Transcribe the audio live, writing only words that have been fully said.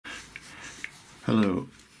Hello.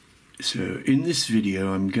 So in this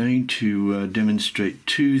video I'm going to demonstrate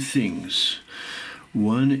two things.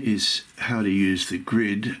 One is how to use the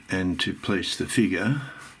grid and to place the figure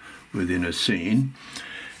within a scene,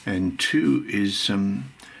 and two is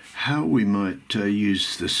how we might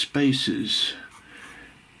use the spaces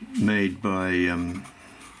made by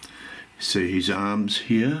say his arms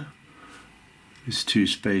here. There's two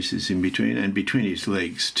spaces in between, and between his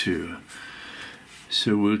legs too.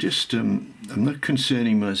 So we'll just, I'm not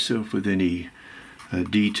concerning myself with any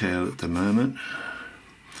detail at the moment.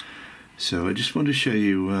 So I just want to show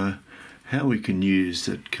you how we can use,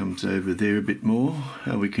 that comes over there a bit more,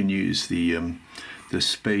 how we can use the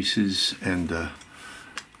spaces and that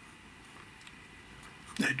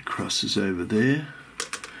crosses over there.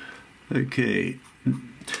 Okay.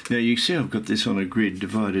 Now you see I've got this on a grid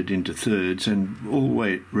divided into thirds, and all the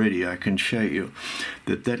way ready I can show you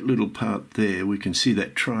that that little part there, we can see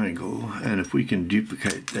that triangle, and if we can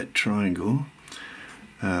duplicate that triangle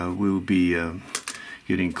we'll be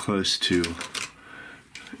getting close to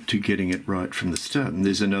getting it right from the start. And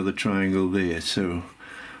there's another triangle there, so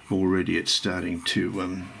already it's starting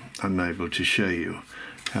to I'm able to show you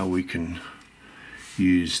how we can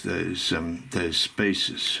use those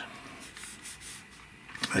spaces.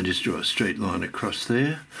 I just draw a straight line across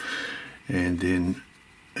there, and then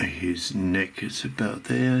his neck is about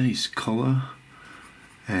there, his collar,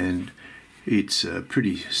 and it's a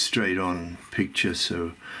pretty straight on picture,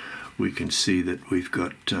 so we can see that we've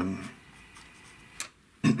got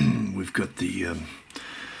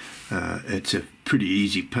it's a pretty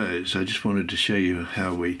easy pose. I just wanted to show you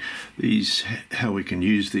how we can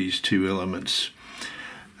use these two elements.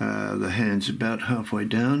 The hand's about halfway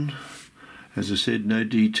down. As I said, no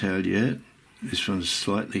detail yet. This one's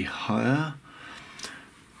slightly higher.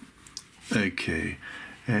 Okay,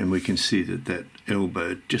 and we can see that that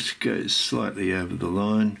elbow just goes slightly over the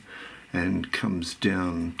line and comes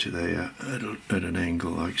down to there at an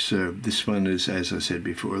angle like so. This one is, as I said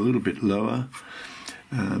before, a little bit lower,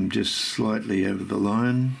 just slightly over the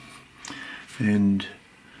line and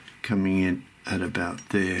coming in at about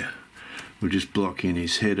there. We'll just block in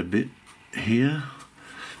his head a bit here.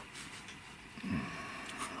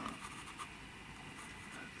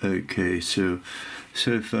 Okay, so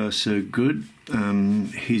far so good.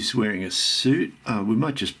 He's wearing a suit. We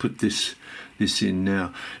might just put this in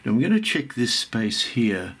now. Now I'm going to check this space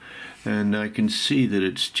here, and I can see that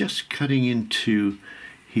it's just cutting into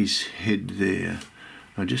his head there.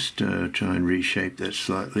 I'll just try and reshape that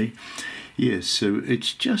slightly. Yes, so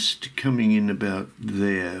it's just coming in about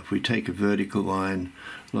there. If we take a vertical line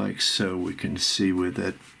like so, we can see where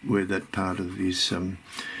that part of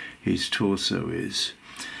his torso is.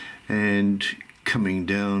 And coming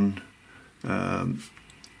down, the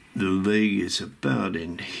leg is about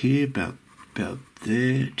in here, about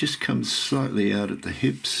there. It just comes slightly out at the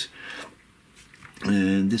hips.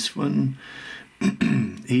 And this one,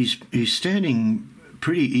 he's standing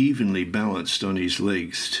pretty evenly balanced on his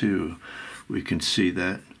legs too. We can see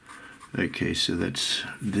that. Okay, so that's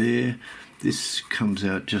there. This comes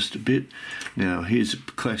out just a bit. Now here's a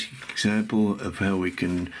classic example of how we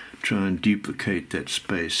can try and duplicate that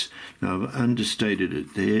space. Now I've understated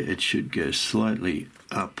it there. It should go slightly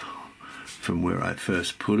up from where I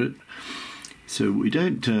first put it. So we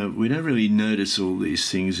don't really notice all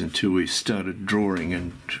these things until we've started drawing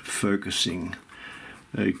and focusing.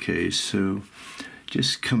 Okay, so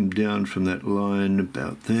just come down from that line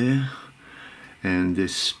about there, and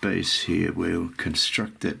this space here, we'll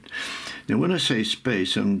construct that. Now when I say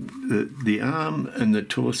space, the arm and the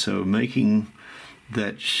torso are making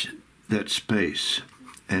that space,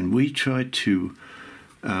 and we try to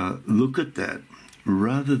look at that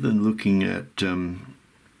rather than looking at the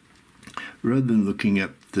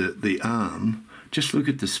arm. Just look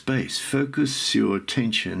at the space. Focus your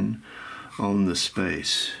attention on the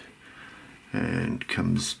space, and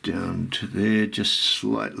comes down to there, just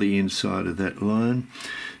slightly inside of that line.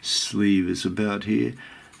 Sleeve is about here.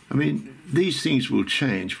 I mean, these things will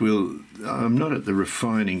change. I'm not at the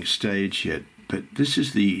refining stage yet, but this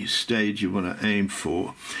is the stage you want to aim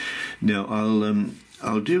for. Now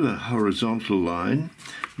I'll do a horizontal line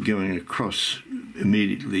going across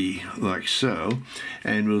immediately like so,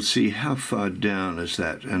 and we'll see how far down is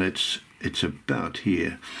that, and it's about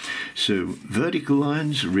here. So vertical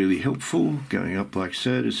lines are really helpful, going up like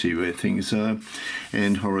so to see where things are,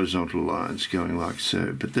 and horizontal lines going like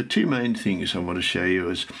so. But the two main things I want to show you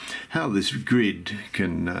is how this grid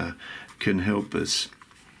can help us.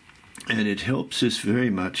 And it helps us very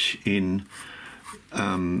much in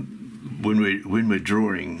when we're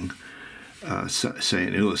drawing say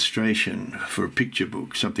an illustration for a picture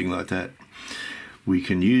book, something like that. we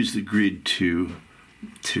can use the grid to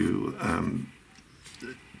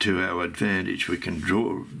our advantage. We can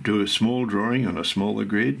do a small drawing on a smaller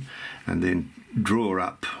grid and then draw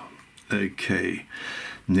up. Okay,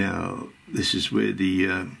 now this is where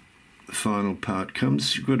the final part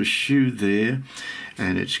comes. You've got a shoe there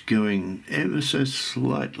and it's going ever so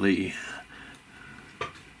slightly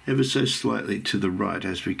to the right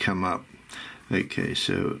as we come up. Okay,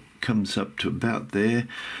 so it comes up to about there,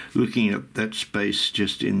 looking at that space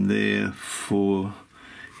just in there for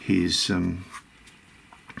his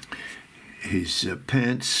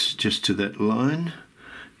pants, just to that line.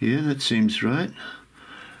 Yeah, that seems right.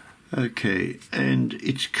 Okay, and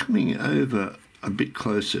it's coming over a bit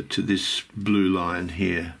closer to this blue line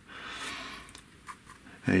here.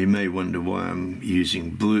 Now you may wonder why I'm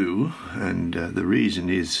using blue, and the reason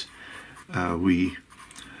is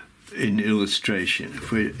in illustration,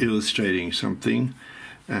 if we're illustrating something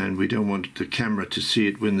and we don't want the camera to see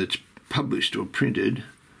it when it's published or printed,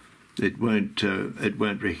 it won't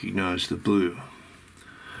recognize the blue.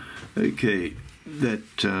 Okay,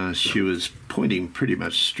 that shoe is pointing pretty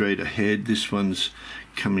much straight ahead. This one's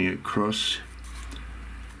coming across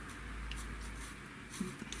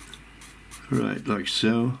right like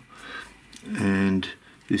so, and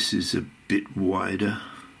this is a bit wider.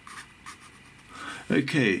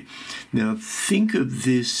 Okay, now think of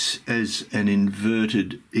this as an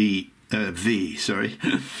inverted V, sorry.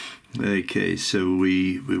 Okay, so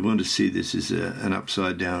we want to see this as an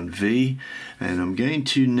upside down V, and I'm going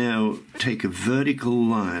to now take a vertical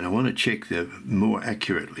line. I want to check that more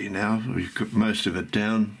accurately now. We've got most of it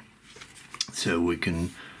down, so we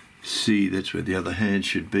can see that's where the other hand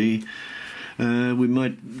should be.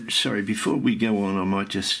 Before we go on, I might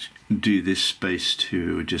just do this space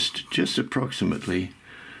to just approximately.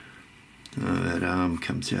 That arm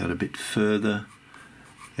comes out a bit further.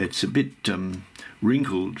 It's a bit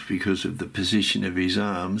wrinkled because of the position of his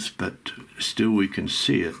arms, but still we can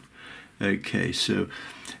see it. Okay, so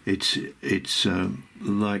it's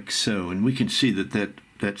like so, and we can see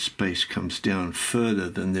that space comes down further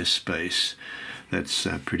than this space. That's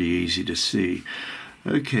pretty easy to see.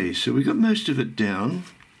 Okay, so we got most of it down.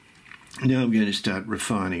 Now I'm going to start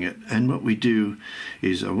refining it, and what we do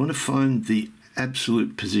is I want to find the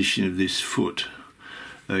absolute position of this foot.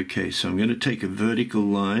 Okay, so I'm going to take a vertical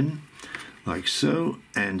line like so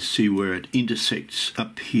and see where it intersects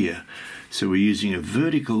up here. So we're using a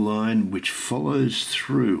vertical line which follows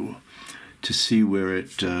through to see where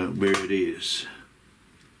it is.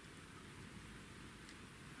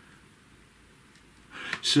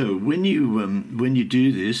 So when you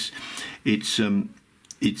do this, it's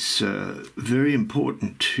very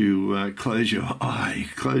important to close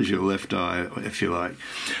your left eye, if you like.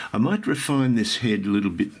 I might refine this head a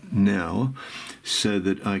little bit now so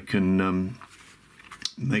that I can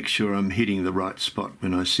make sure I'm hitting the right spot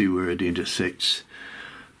when I see where it intersects.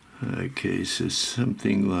 Okay, so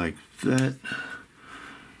something like that.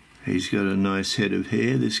 He's got a nice head of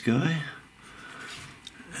hair, this guy.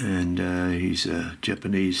 And he's a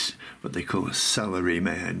Japanese, what they call a salary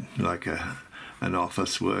man, like an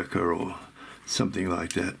office worker or something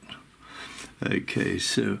like that. Okay,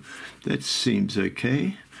 so that seems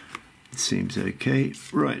okay. It seems okay.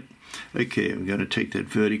 Right. Okay, I'm going to take that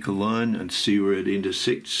vertical line and see where it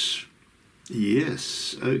intersects.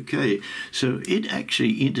 Yes, okay. So it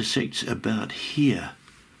actually intersects about here.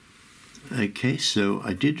 Okay, so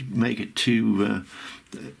I did make it too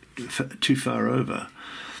far over.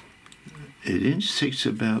 It intersects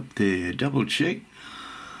about there. Double check.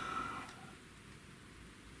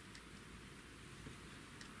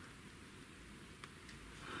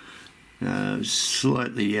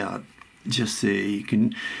 Slightly out, just there. You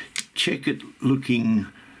can check it looking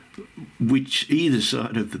either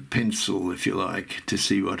side of the pencil, if you like, to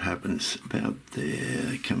see what happens. About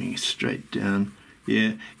there, coming straight down.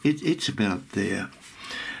 Yeah, it's about there.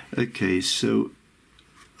 Okay, so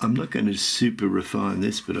I'm not going to super refine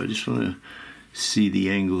this, but I just want to see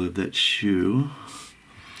the angle of that shoe.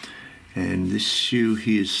 And this shoe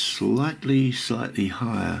here is slightly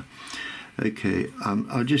higher. Okay,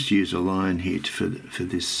 I'll just use a line here for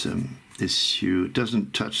this this shoe. It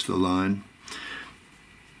doesn't touch the line.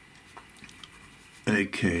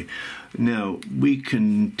 Okay, now we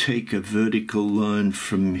can take a vertical line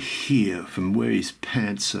from here, from where his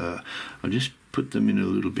pants are. I'll just put them in a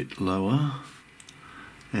little bit lower,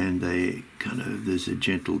 and they there's a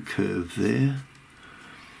gentle curve there.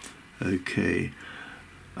 Okay,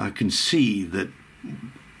 I can see that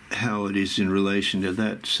how it is in relation to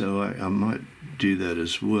that, so I might do that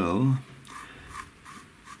as well.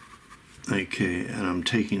 Okay, and I'm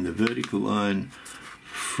taking the vertical line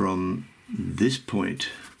from this point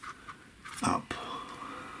up.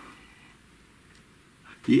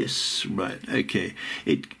 Yes, right, okay.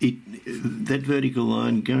 That vertical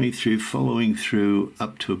line going through, following through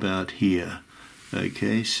up to about here.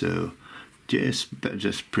 Okay, so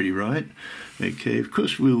just pretty right. Okay, of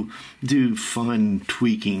course we'll do fine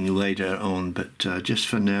tweaking later on, but just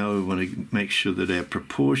for now we want to make sure that our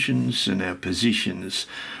proportions and our positions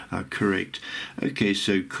are correct. Okay,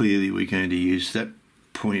 so clearly we're going to use that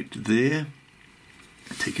point there.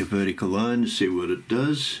 Take a vertical line, see what it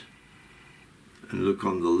does, and look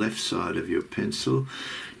on the left side of your pencil,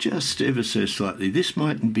 just ever so slightly. This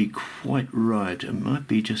mightn't be quite right, it might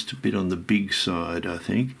be just a bit on the big side, I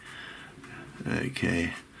think.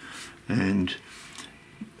 Okay, and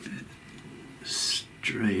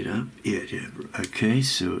straight up, yeah, okay,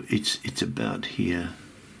 so it's about here.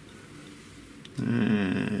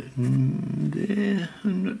 There,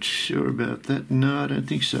 I'm not sure about that. No, I don't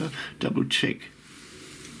think so. Double check.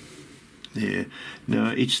 There,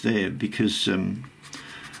 no, it's there because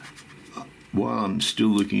while I'm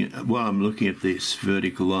looking at this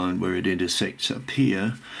vertical line where it intersects up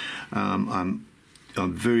here, I'm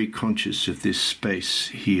very conscious of this space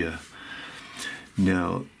here.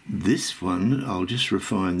 Now this one, I'll just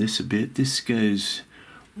refine this a bit. This goes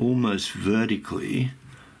almost vertically,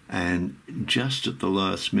 and just at the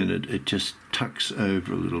last minute it just tucks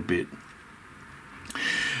over a little bit.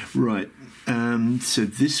 Right, so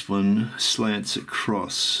this one slants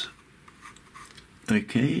across.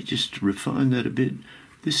 Okay, just refine that a bit.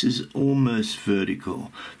 This is almost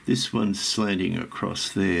vertical. This one's slanting across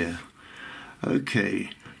there.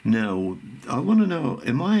 Okay, now I want to know,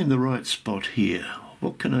 am I in the right spot here?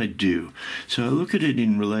 What can I do? So I look at it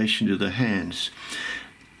in relation to the hands.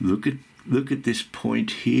 Look at this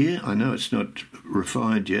point here. I know it's not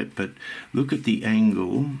refined yet, but look at the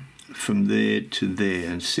angle from there to there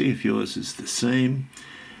and see if yours is the same.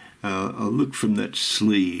 I'll look from that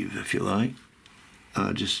sleeve, if you like.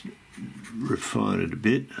 I'll just refine it a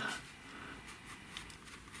bit.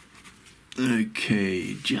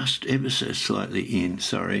 Okay, just ever so slightly in,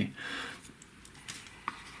 sorry.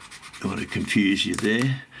 I don't want to confuse you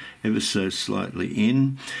there. Ever so slightly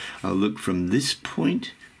in. I'll look from this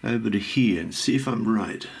point over to here and see if I'm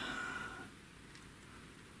right.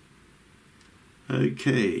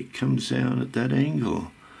 Okay, comes down at that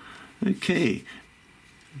angle. Okay,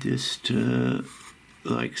 just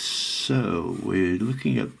like so. We're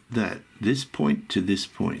looking at that, this point to this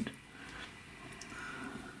point.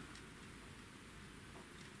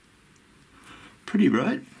 Pretty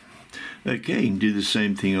right. Okay, and do the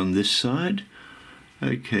same thing on this side.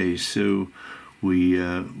 Okay, so we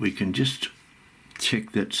can just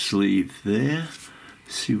check that sleeve there,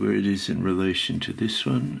 see where it is in relation to this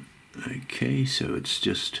one. Okay, so it's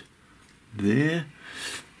just there,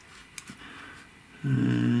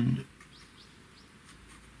 and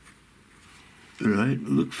right,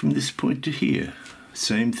 look from this point to here,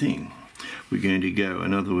 same thing. We're going to go,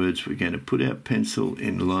 in other words, we're going to put our pencil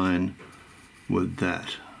in line with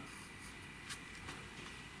that.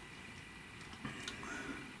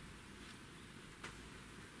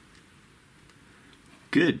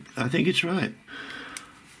 Good, I think it's right.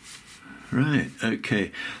 Right,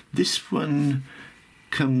 okay. This one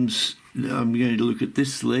comes, I'm going to look at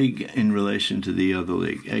this leg in relation to the other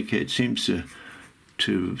leg. Okay, it seems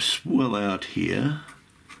to swell out here.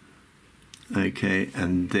 Okay,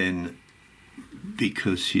 and then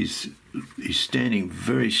because he's standing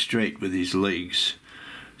very straight with his legs,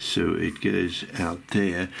 so it goes out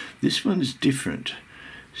there. This one's different.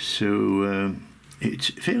 So it's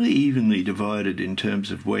fairly evenly divided in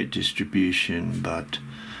terms of weight distribution, but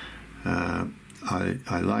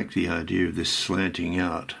I like the idea of this slanting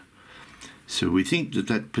out. So we think that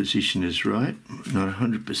that position is right, not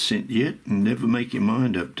 100% yet, and never make your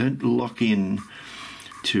mind up. Don't lock in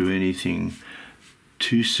to anything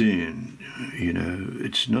too soon. You know,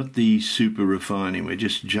 it's not the super refining. We're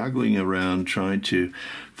just juggling around trying to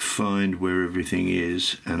find where everything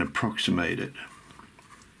is and approximate it.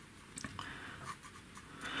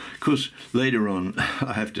 Of course, later on,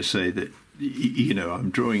 I have to say that, you know, I'm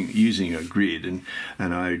drawing using a grid, and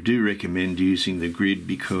I do recommend using the grid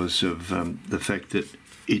because of the fact that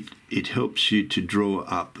it helps you to draw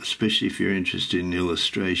up, especially if you're interested in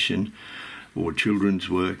illustration or children's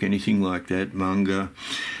work, anything like that, manga.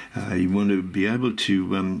 You want to be able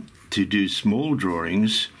to do small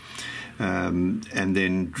drawings and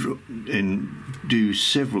then do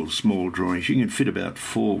several small drawings. You can fit about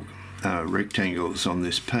 4 rectangles on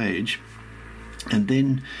this page, and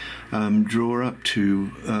then draw up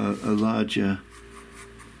to a larger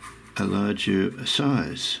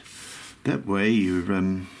size. That way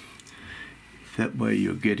That way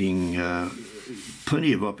you're getting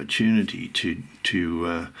plenty of opportunity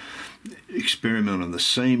to experiment on the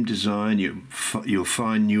same design. You'll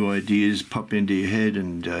find new ideas pop into your head,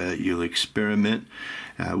 and you'll experiment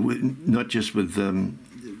not just with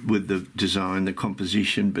the design, the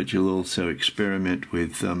composition, but you'll also experiment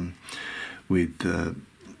with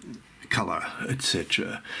colour,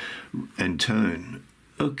 etc., and tone.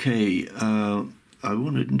 Okay, I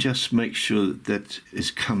want to just make sure that that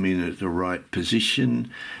is coming at the right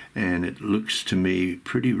position, and it looks to me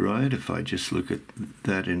pretty right. If I just look at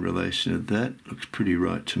that in relation to that, looks pretty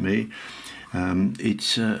right to me.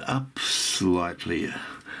 It's up slightly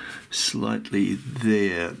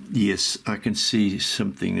there. Yes, I can see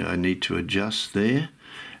something I need to adjust there,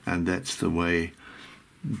 and that's the way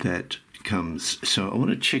that comes. So I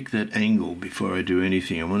want to check that angle before I do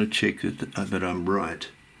anything. I want to check that I'm right.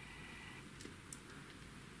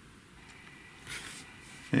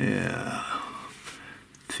 Yeah,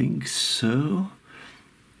 think so.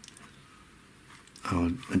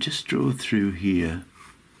 I'll just draw through here.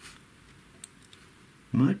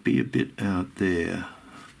 Might be a bit out there.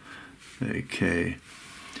 Okay.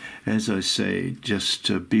 As I say,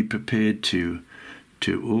 just be prepared to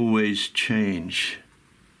always change.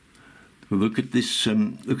 Look at this.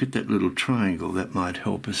 Look at that little triangle. That might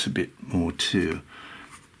help us a bit more too.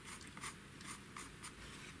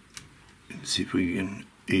 Let's see if we can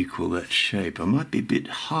equal that shape. I might be a bit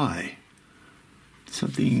high.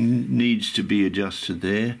 Something needs to be adjusted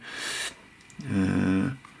there.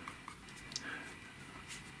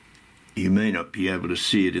 You may not be able to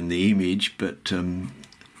see it in the image, but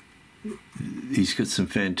he's got some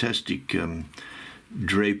fantastic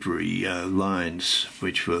drapery lines,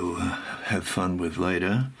 which we'll have fun with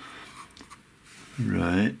later.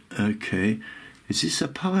 Right, okay. Is this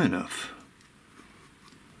up high enough?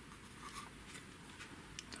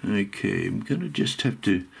 Okay, I'm going to just have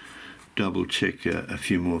to double check a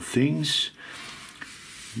few more things.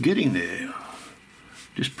 Getting there.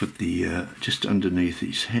 Just put the, just underneath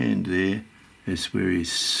his hand there is where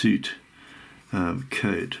his suit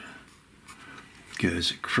coat goes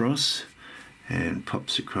across and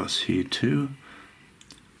pops across here too.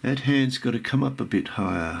 That hand's got to come up a bit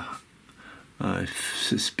higher, I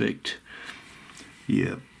suspect.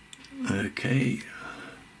 Yeah, okay.